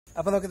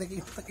അപ്പോൾ നമുക്ക്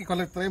ഈ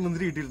കൊല്ലം ഇത്രയും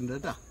മുന്തിരി കിട്ടിയിട്ടുണ്ട്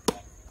കേട്ടോ.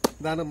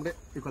 ഇതാണ് നമ്മുടെ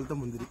ഈ കൊല്ലത്തെ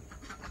മുന്തിരി.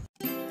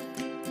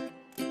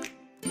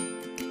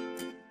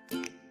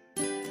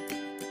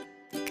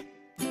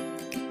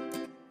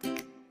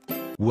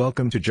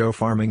 Welcome to Joe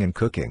Farming and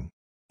Cooking.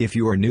 If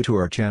you are new to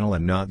our channel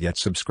and not yet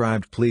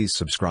subscribed, please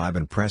subscribe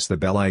and press the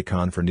bell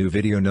icon for new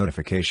video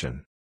notification.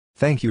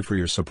 Thank you for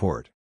your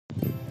support.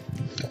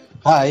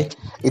 Hi,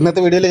 ഇന്നത്തെ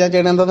വീഡിയോയിൽ ഞാൻ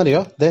ചെയ്യണത് എന്താണെന്നറിയോ?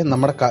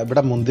 നമ്മുടെ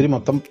ഇവിടെ മുന്തിരി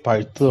മൊത്തം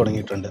പഴുത്ത്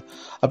തുടങ്ങിയിട്ടുണ്ട്.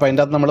 അപ്പോൾ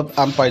അതിൻ്റെ അകത്ത് നമ്മൾ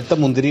ആ പഴുത്ത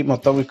മുന്തിരി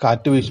മൊത്തം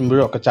കാറ്റ്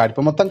വീശുമ്പോഴും ഒക്കെ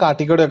ചാടിപ്പോൾ മൊത്തം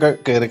കാട്ടിക്കൂടെയൊക്കെ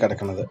കയറി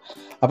കിടക്കുന്നത്.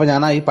 അപ്പോൾ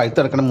ഞാൻ ഈ പഴുത്ത്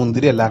കിടക്കുന്ന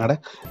മുന്തിരി എല്ലാം കൂടെ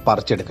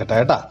പറിച്ചെടുക്കട്ടെ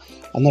കേട്ടോ.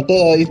 എന്നിട്ട്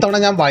ഇത്തവണ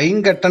ഞാൻ വൈൻ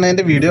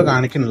കെട്ടണതിൻ്റെ വീഡിയോ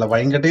കാണിക്കുന്നില്ല.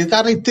 വൈൻ കെട്ടി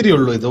കാരണം ഇത്തിരി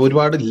ഉള്ളൂ, ഇത്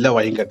ഒരുപാടില്ല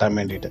വൈൻ കെട്ടാൻ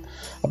വേണ്ടിയിട്ട്.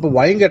 അപ്പോൾ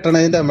വൈൻ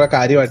കെട്ടണതിൻ്റെ നമ്മുടെ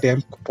കാര്യമായിട്ട്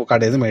ഞാൻ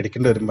കടയിൽ നിന്ന്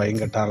മേടിക്കേണ്ടി വരും വൈൻ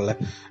കെട്ടാനുള്ള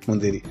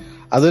മുന്തിരി.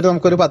 അതൊരു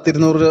നമുക്കൊരു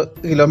 100-200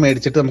 കിലോ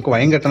മേടിച്ചിട്ട് നമുക്ക്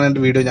വൈൻ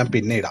കെട്ടണതിൻ്റെ വീഡിയോ ഞാൻ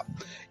പിന്നെ ഇടാം.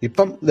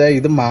 ഇപ്പം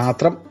ഇത്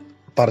മാത്രം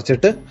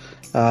പറിച്ചിട്ട്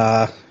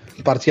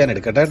പറിച്ച് ഞാൻ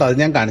എടുക്കട്ടെ കേട്ടോ. അത്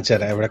ഞാൻ കാണിച്ചു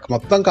തരാം. ഇവിടെ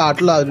മൊത്തം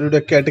കാട്ടിൽ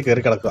അവരുടെയൊക്കെ ആയിട്ട്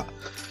കയറി കിടക്കുക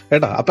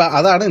കേട്ടോ. അപ്പം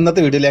അതാണ്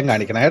ഇന്നത്തെ വീഡിയോയിൽ ഞാൻ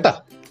കാണിക്കണേ കേട്ടോ.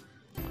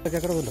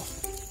 ഇടയ്ക്കിടണ്ടോ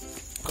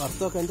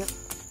കറുത്തൊക്കെ എൻ്റെ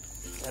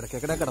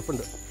ഇടയ്ക്കിടെ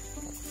കിടപ്പുണ്ട്.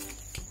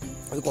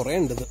 അത് കുറേ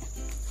ഉണ്ട്.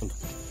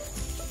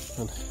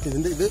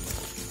 ഇതിൻ്റെ ഇത്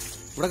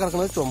ഇവിടെ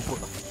കിടക്കുന്നത്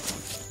ചുമപ്പാണ്.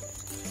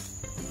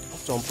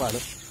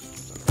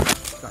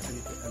 കാട്ടിൽ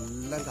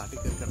എല്ലാം കാട്ടിൽ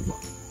കയറി കിടക്കുക.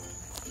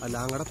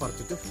 എല്ലാം കൂടെ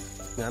പറിച്ചിട്ട്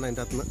ഞാൻ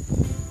അതിൻ്റെ അകത്ത്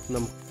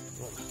നിന്ന്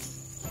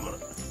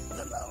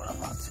ഇതെല്ലാം കൂടെ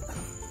പറിച്ച്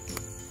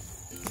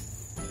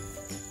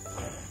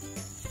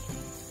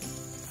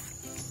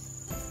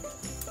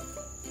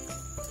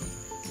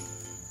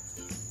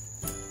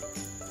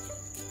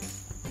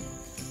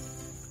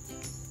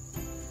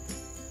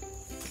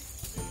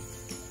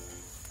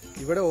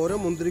ഇവിടെ ഓരോ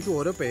മുന്തിരിക്കും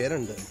ഓരോ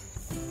പേരുണ്ട്.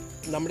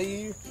 നമ്മുടെ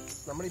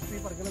ഇപ്പോൾ ഈ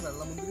പറയുന്ന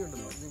വെള്ളമുന്തിരി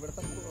ഉണ്ടല്ലോ, ഇവിടെ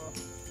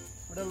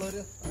ഉള്ളവർ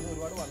അത്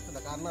ഒരുപാട് വളർത്തില്ല.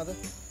 കാരണം അത്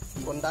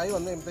ഉണ്ടായി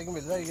വന്ന് കഴിയുമ്പോഴത്തേക്കും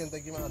വലുതായി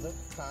കഴിയുമ്പോഴത്തേക്കും അത്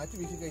കാറ്റ്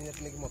വീശി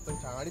കഴിഞ്ഞിട്ടുണ്ടെങ്കിൽ മൊത്തം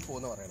ചാടി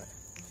പോകുന്ന പറയണേ.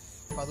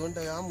 അപ്പം അതുകൊണ്ട്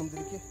ആ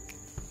മുന്തിരിക്ക്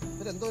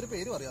ഇവരെന്തോ ഒരു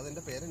പേര് പറയും,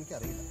 അതിൻ്റെ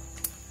പേരെനിക്കറിയില്ല.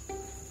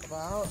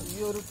 അപ്പോൾ ഈ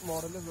ഒരു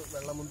മോഡല്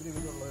വെള്ളമുന്തിരി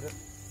ഇവരുള്ളവർ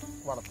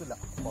വളർത്തില്ല,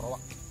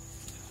 കുറവാണ്.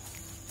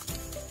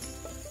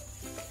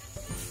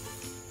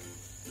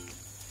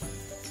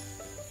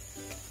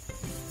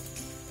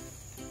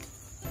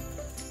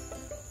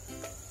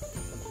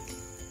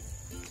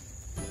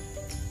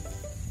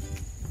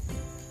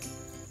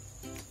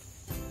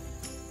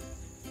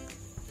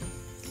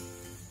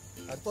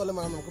 അടുത്ത കൊല്ലം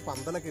വേണം നമുക്ക്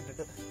പന്തലൊക്കെ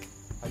ഇട്ടിട്ട്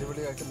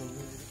അടിപൊളിയായിട്ട്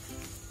മുന്തിരി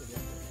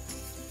ശരിയാക്കി.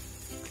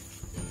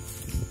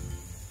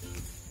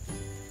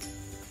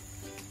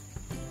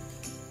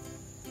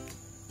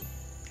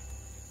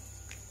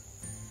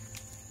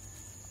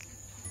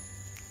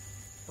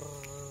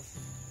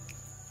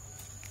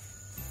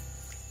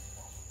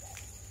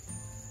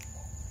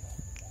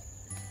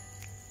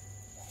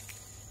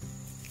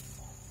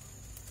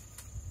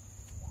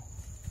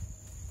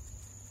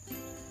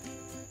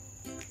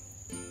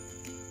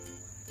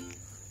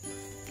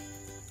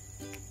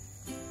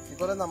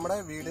 ഇതുപോലെ നമ്മുടെ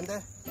വീടിന്റെ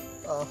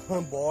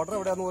ബോർഡർ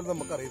എവിടെയാന്ന് പോലും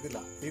നമുക്ക് അറിയത്തില്ല.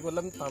 ഈ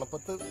കൊല്ലം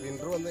തണുപ്പത്ത്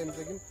വിന്റർ വന്നു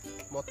കഴിയുമ്പോഴത്തേക്കും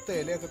മൊത്തം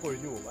ഇലയൊക്കെ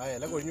കൊഴിഞ്ഞു പോകും. ആ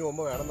ഇല കൊഴിഞ്ഞു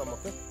പോകുമ്പോൾ വേണം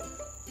നമുക്ക്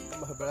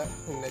ഇവിടെ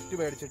നെറ്റ്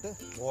മേടിച്ചിട്ട്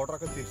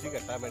ബോർഡറൊക്കെ തിരിച്ച്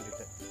കെട്ടാൻ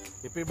വേണ്ടിയിട്ട്.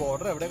 ഇപ്പം ഈ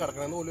ബോർഡർ എവിടെ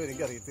കിടക്കണമെന്ന് പോലും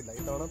എനിക്ക് അറിയത്തില്ല.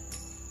 ഇത്തവണ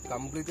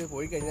കംപ്ലീറ്റ്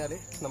പോയി കഴിഞ്ഞാൽ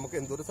നമുക്ക്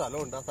എന്തൊരു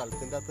സ്ഥലമുണ്ട്, ആ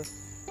സ്ഥലത്തിൻ്റെ അകത്ത്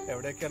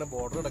എവിടെയൊക്കെയാണ്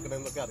ബോർഡർ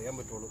കിടക്കണമെന്നൊക്കെ അറിയാൻ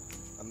പറ്റുള്ളൂ.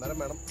 അന്നേരം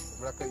വേണം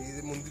ഇവിടെയൊക്കെ ഈ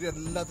മുന്തിരി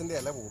എല്ലാത്തിൻ്റെ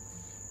ഇല പോകും.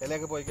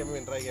 ഇലയൊക്കെ പോയി കഴിയുമ്പോൾ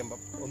വിന്റർ ആയി കഴിയുമ്പം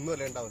ഒന്നും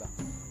ഇല ഉണ്ടാവില്ല.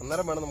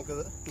 അന്നേരം വേണം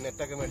നമുക്കിത്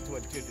നെറ്റൊക്കെ മേടിച്ച്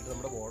വലിച്ചു കെട്ടിയിട്ട്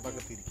നമ്മുടെ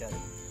ബോർഡറൊക്കെ തിരിക്കാൻ.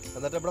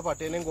 എന്നിട്ട് ഇവിടെ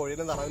പട്ടീനെയും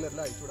കോഴീനെയും തറവിനും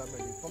എല്ലാം അയച്ചു വിടാൻ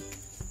വേണ്ടി. ഇപ്പം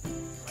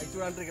അയച്ചു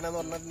വിടാണ്ടിരിക്കണമെന്ന്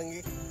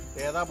പറഞ്ഞിട്ടുണ്ടെങ്കിൽ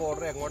ഏതാ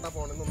ബോർഡർ എങ്ങോട്ടാ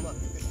പോകണമെന്നൊന്നും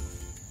അറിയത്തില്ല.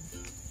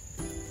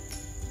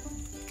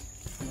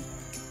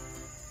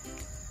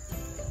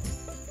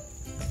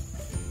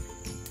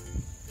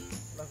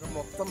 ഇതൊക്കെ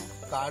മൊത്തം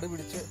കാട്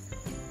പിടിച്ച്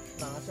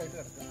നാശമായിട്ട്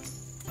കിടക്കുക.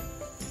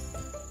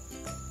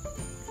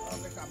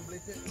 അതൊക്കെ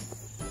കംപ്ലീറ്റ്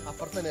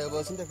അപ്പുറത്തെ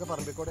നെയ്ബേഴ്സിന്റെ ഒക്കെ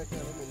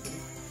പറമ്പിക്കൂടെയൊക്കെയാണ് മുന്തിരി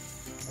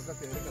ഒക്കെ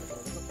കയറി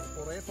കിടക്കുന്നത്. അതൊക്കെ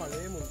കുറേ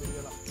പഴയ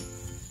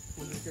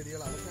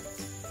മുന്തിരിച്ചെടികളാണ്.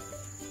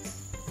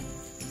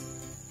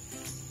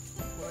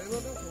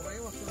 അതൊക്കെ കുറേ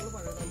വസ്തുക്കൾ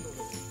പഴയതാണെന്ന്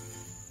തോന്നുന്നു.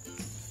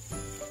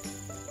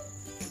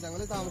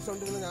 ഞങ്ങൾ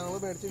താമസിച്ചുകൊണ്ടിരുന്ന ഞങ്ങൾ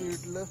മേടിച്ച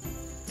വീട്ടില്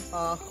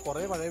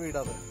കുറേ പഴയ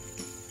വീടാണ്.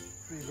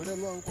 ഇവിടെ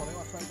ഒന്നും കുറേ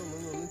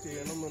വർഷമായിട്ടൊന്നും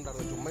ചെയ്യണമെന്നും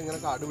ഉണ്ടായിരുന്നു. ചുമ്മാ ഇങ്ങനെ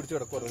കാട് പിടിച്ച്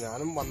കിടക്കുമായിരുന്നു.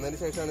 ഞാനും വന്നതിന്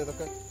ശേഷമാണ്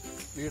ഇതൊക്കെ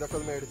വീടൊക്കെ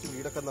മേടിച്ച്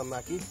വീടൊക്കെ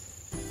നന്നാക്കി.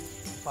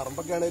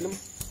 പറമ്പൊക്കെ ആണെങ്കിലും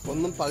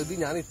ഒന്നും പകുതി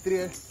ഞാൻ ഇത്തിരി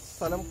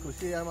സ്ഥലം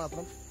കൃഷി ചെയ്യാൻ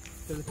മാത്രം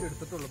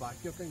തെളിച്ചെടുത്തിട്ടുള്ളൂ.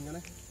 ബാക്കിയൊക്കെ ഇങ്ങനെ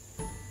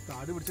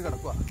കാട് പിടിച്ച്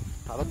കിടക്കുക.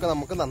 അതൊക്കെ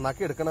നമുക്ക്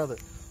നന്നാക്കി എടുക്കണത്.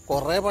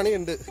 കുറേ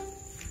പണിയുണ്ട്.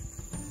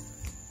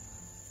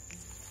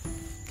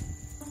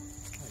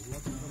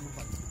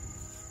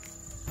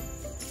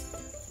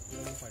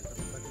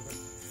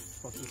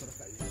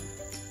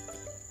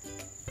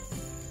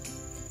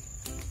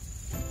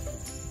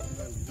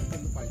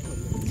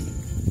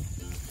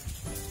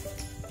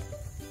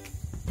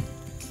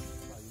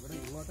 ഇവിടെ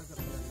ഇങ്ങോട്ടൊക്കെ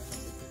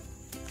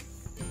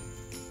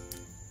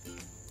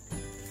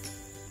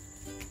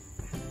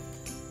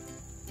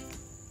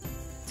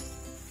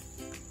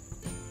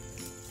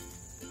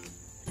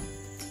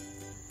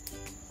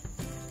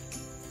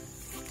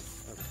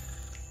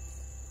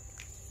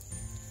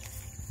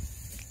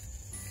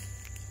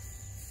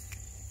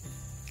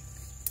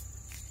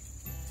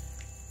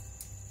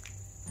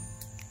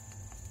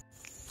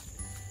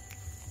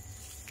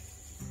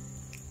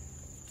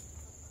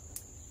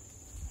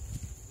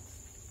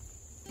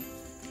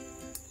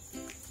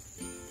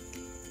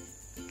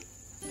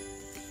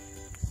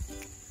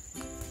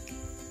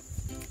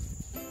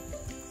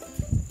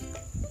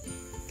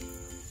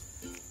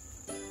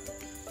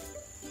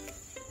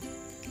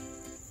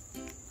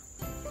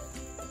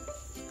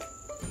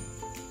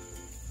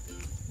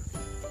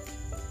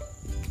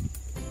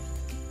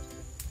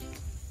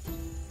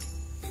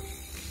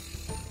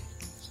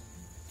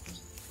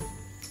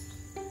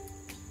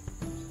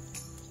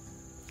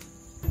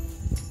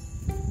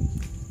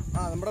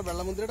നമ്മുടെ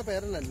വെള്ളമുന്തിരിയുടെ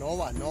പേരല്ലേ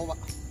നോവ. നോവ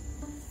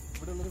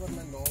ഇവിടെ ഉള്ളൊരു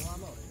പറഞ്ഞ നോവ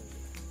എന്ന് പറയുന്നത്.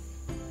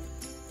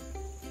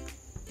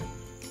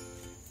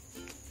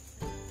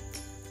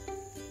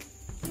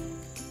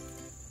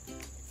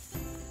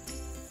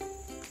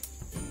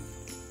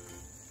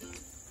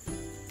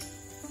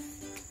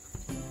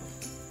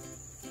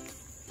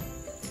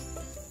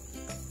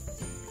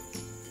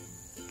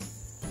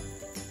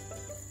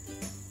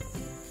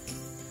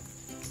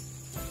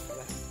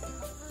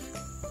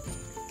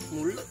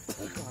 മുള്ള്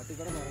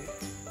കാട്ടിക്കട നിറയും,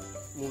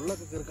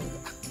 മുള്ളൊക്കെ കീർക്കണ്ട.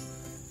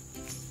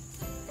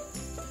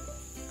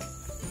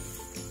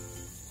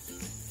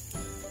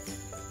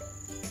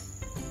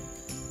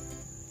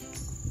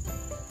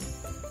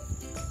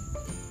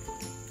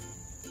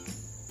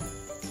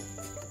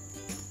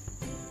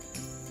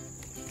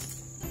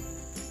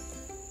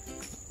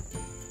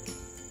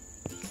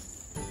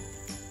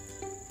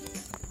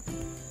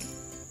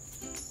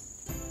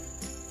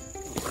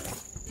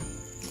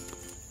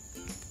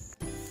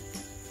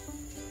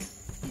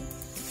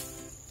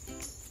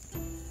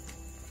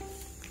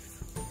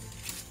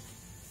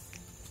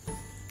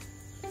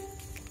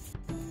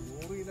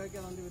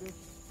 അതാണ്ട് ഒരു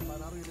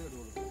 16 കിലോ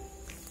ഇടുള്ളൂ.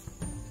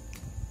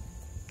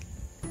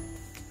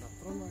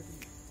 അത്ര ഒന്നും ആയിട്ടില്ല.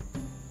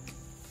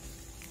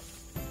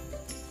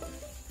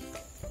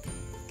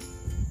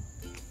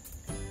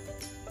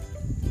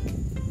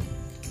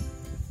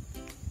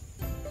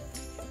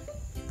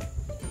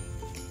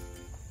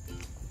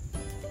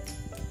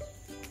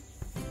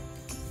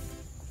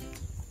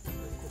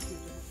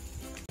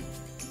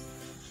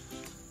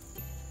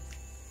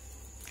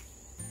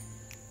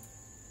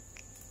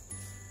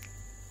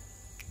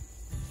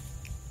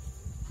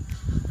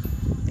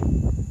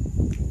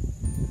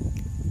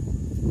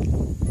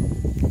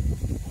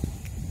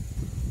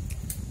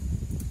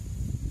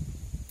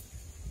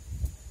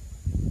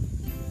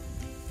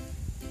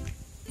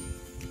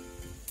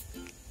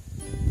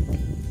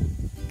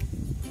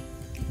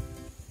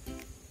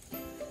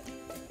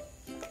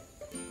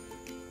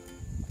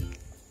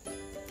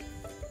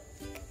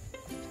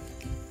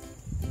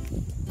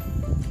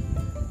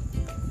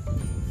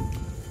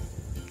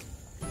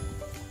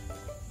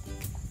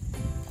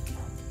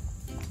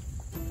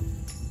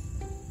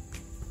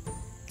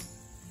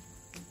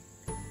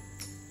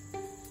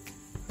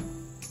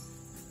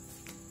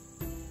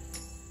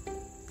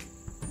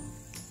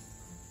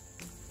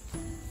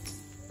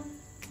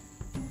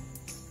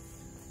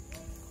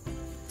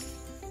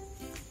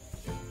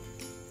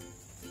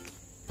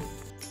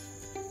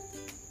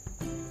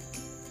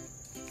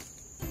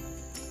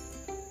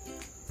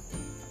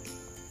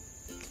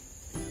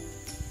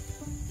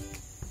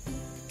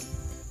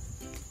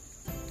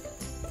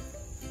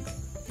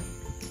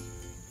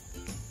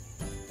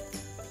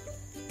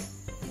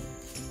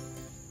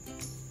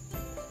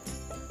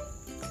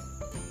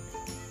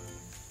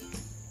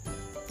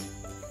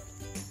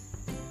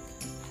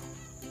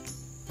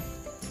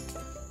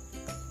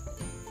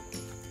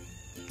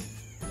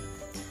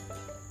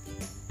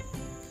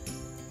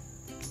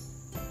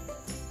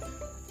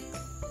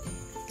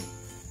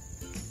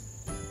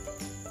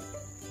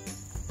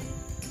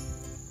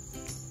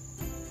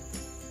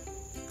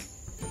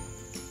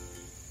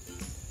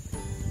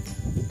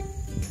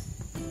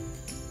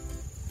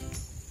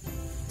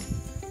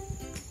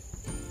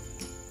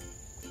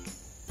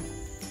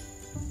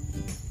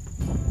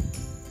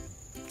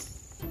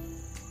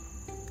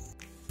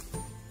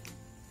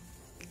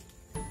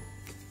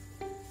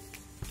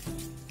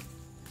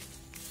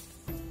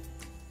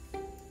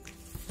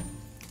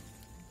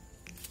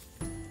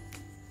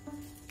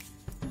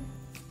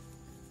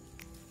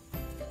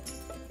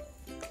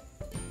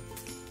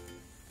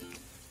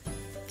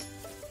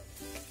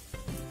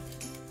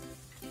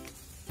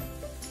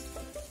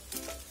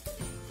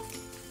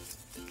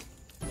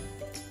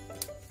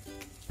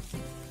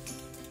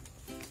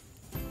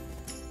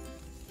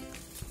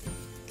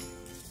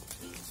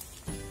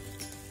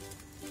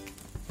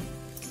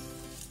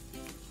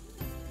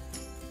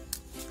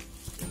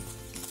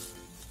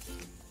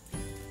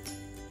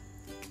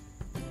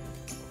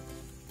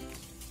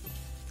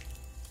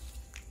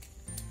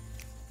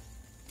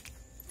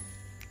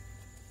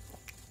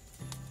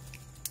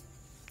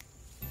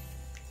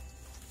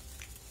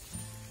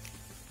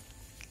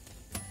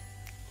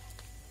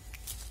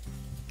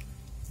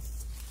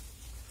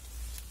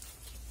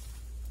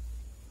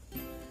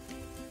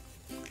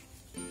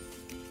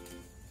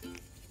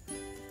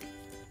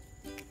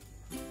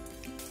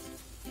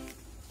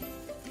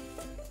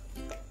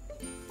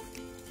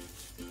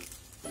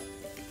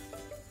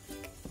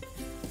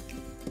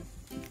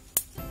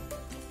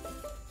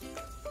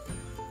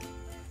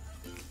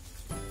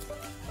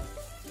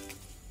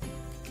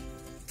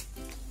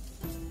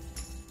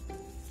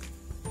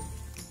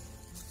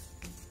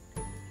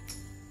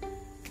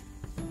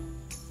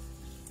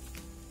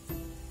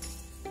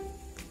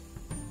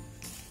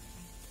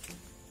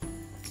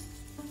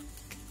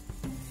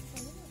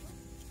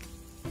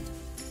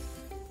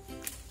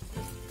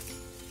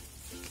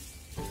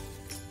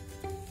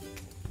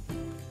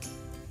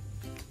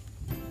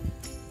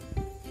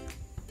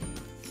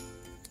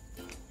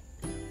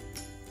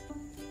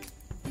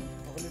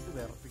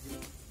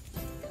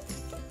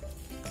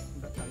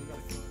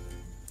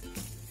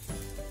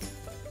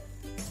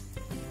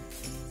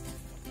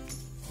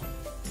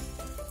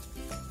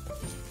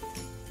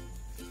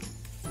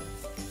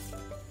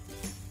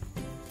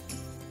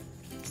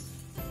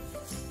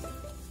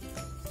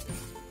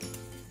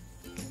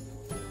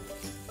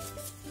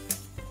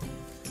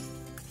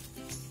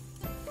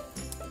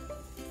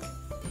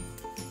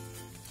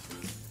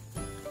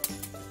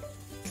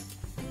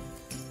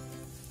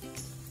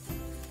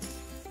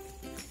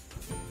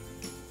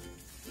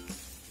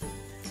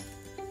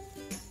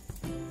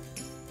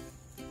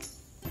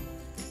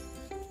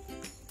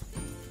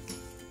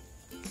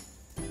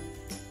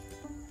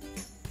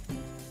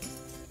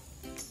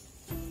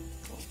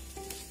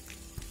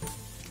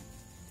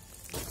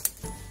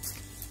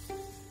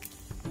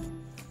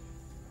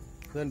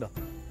 ഇതുണ്ടോ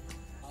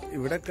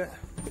ഇവിടെയൊക്കെ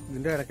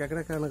ഇതിൻ്റെ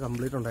ഇടയ്ക്കൊക്കെയാണ്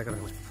കംപ്ലീറ്റ്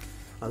ഉണ്ടാക്കിടക്കണേ.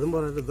 അതും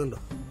പറഞ്ഞിട്ട് ഇതുണ്ടോ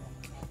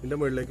ഇതിൻ്റെ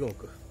മുകളിലേക്ക്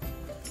നോക്ക്.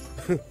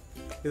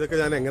 ഇതൊക്കെ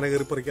ഞാൻ എങ്ങനെ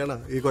കയറി പറിക്കാനാ?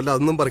 ഈ കൊല്ലം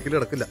അതൊന്നും പറിക്കൽ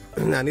കിടക്കില്ല.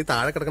 ഞാൻ ഈ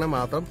താഴെ കിടക്കണ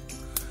മാത്രം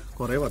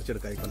കുറേ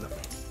പറിച്ചെടുക്കാം ഈ കൊല്ലം.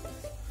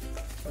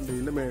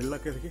 ഇതിൻ്റെ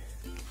മുകളിലൊക്കെ എനിക്ക്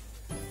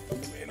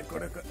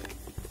മേലിക്കൂടെയൊക്കെ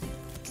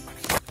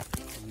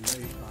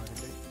ഈ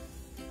കാടിൻ്റെ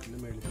ഇതിൻ്റെ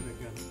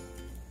മേളിക്കൂടെയൊക്കെയാണ്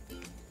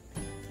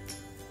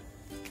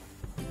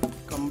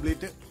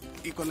കംപ്ലീറ്റ്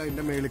ഈ കൊല്ലം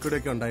ഇതിൻ്റെ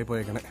മേളിക്കൂടെയൊക്കെ ഉണ്ടായി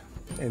പോയേക്കണേ.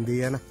 എന്ത്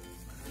ചെയ്യാനാ?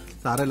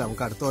 സാരമില്ല,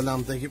 നമുക്ക് അടുത്ത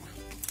കൊല്ലാകുമ്പോഴത്തേക്കും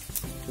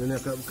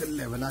ഇതിനെയൊക്കെ നമുക്ക്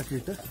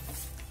ലെവലാക്കിയിട്ട്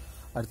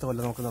അടുത്ത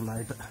കൊല്ലം നമുക്ക്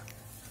നന്നായിട്ട്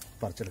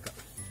പറിച്ചെടുക്കാം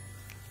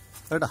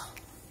കേട്ടാ.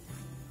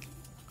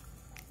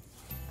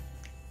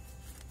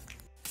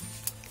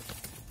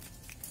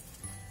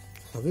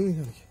 അത് നീ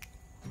കാണിക്ക.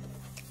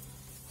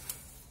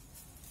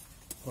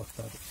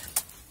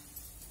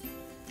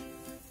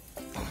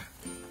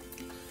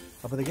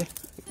 അപ്പോഴത്തേക്ക്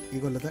ഈ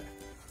കൊല്ലത്തെ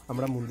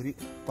നമ്മുടെ മുന്തിരി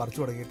പറിച്ചു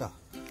തുടങ്ങിയിട്ടാ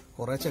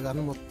കുറേശ്ശെ.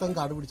 കാരണം മൊത്തം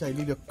കാട് പിടിച്ച്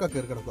അതിലൊക്കെ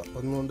കയറി കിടക്കുക.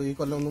 അതുകൊണ്ട് ഈ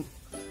കൊല്ലം ഒന്നും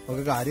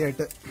നമുക്ക്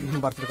കാര്യമായിട്ട്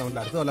പറിച്ചെടുക്കാൻ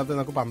പറ്റില്ല. അടുത്ത കൊല്ലത്തെ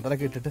നമുക്ക്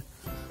പന്തലൊക്കെ ഇട്ടിട്ട്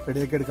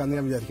റെഡിയാക്കി എടുക്കാമെന്ന്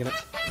ഞാൻ വിചാരിക്കണം.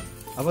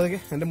 അപ്പോൾ അതൊക്കെ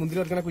എൻ്റെ മുന്തിരി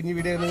വരയ്ക്കണ കുഞ്ഞു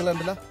വീഡിയോ നിങ്ങൾ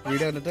കണ്ടില്ല.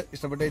 വീഡിയോ കണ്ടിട്ട്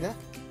ഇഷ്ടപ്പെട്ട് കഴിഞ്ഞാൽ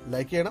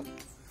ലൈക്ക് ചെയ്യണം,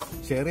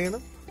 ഷെയർ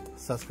ചെയ്യണം,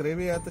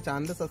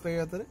 ചാനൽ സബ്സ്ക്രൈബ്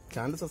ചെയ്യാത്തവർ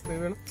ചാനൽ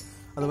സബ്സ്ക്രൈബ് ചെയ്യണം.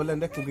 അതുപോലെ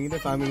എൻ്റെ കുക്കിങ്ങിൻ്റെ,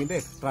 ഫാമിങ്ങിൻ്റെ,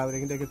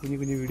 ട്രാവലിങ്ങിൻ്റെ ഒക്കെ കുഞ്ഞു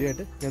കുഞ്ഞു വീഡിയോ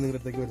ആയിട്ട് ഞാൻ നിങ്ങളുടെ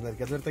അടുത്തേക്ക്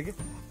വരുന്നതായിരിക്കും. അതുവരത്തേക്ക്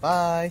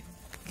ബൈ.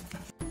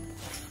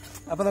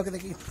 അപ്പോൾ നമുക്ക്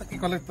ഈ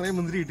കൊല്ലം ഇത്രയും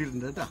മുന്തിരി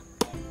കിട്ടിയിട്ടുണ്ട് കേട്ടോ.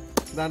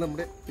 ഇതാണ്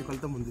നമ്മുടെ ഈ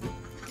കൊല്ലത്തെ മുന്തിരി.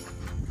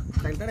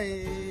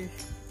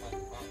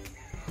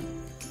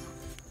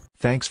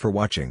 Thanks for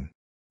watching.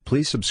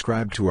 Please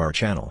subscribe to our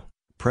channel,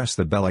 press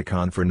the bell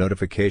icon for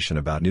notification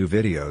about new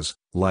videos,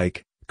 like,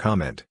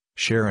 comment,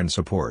 share and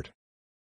support.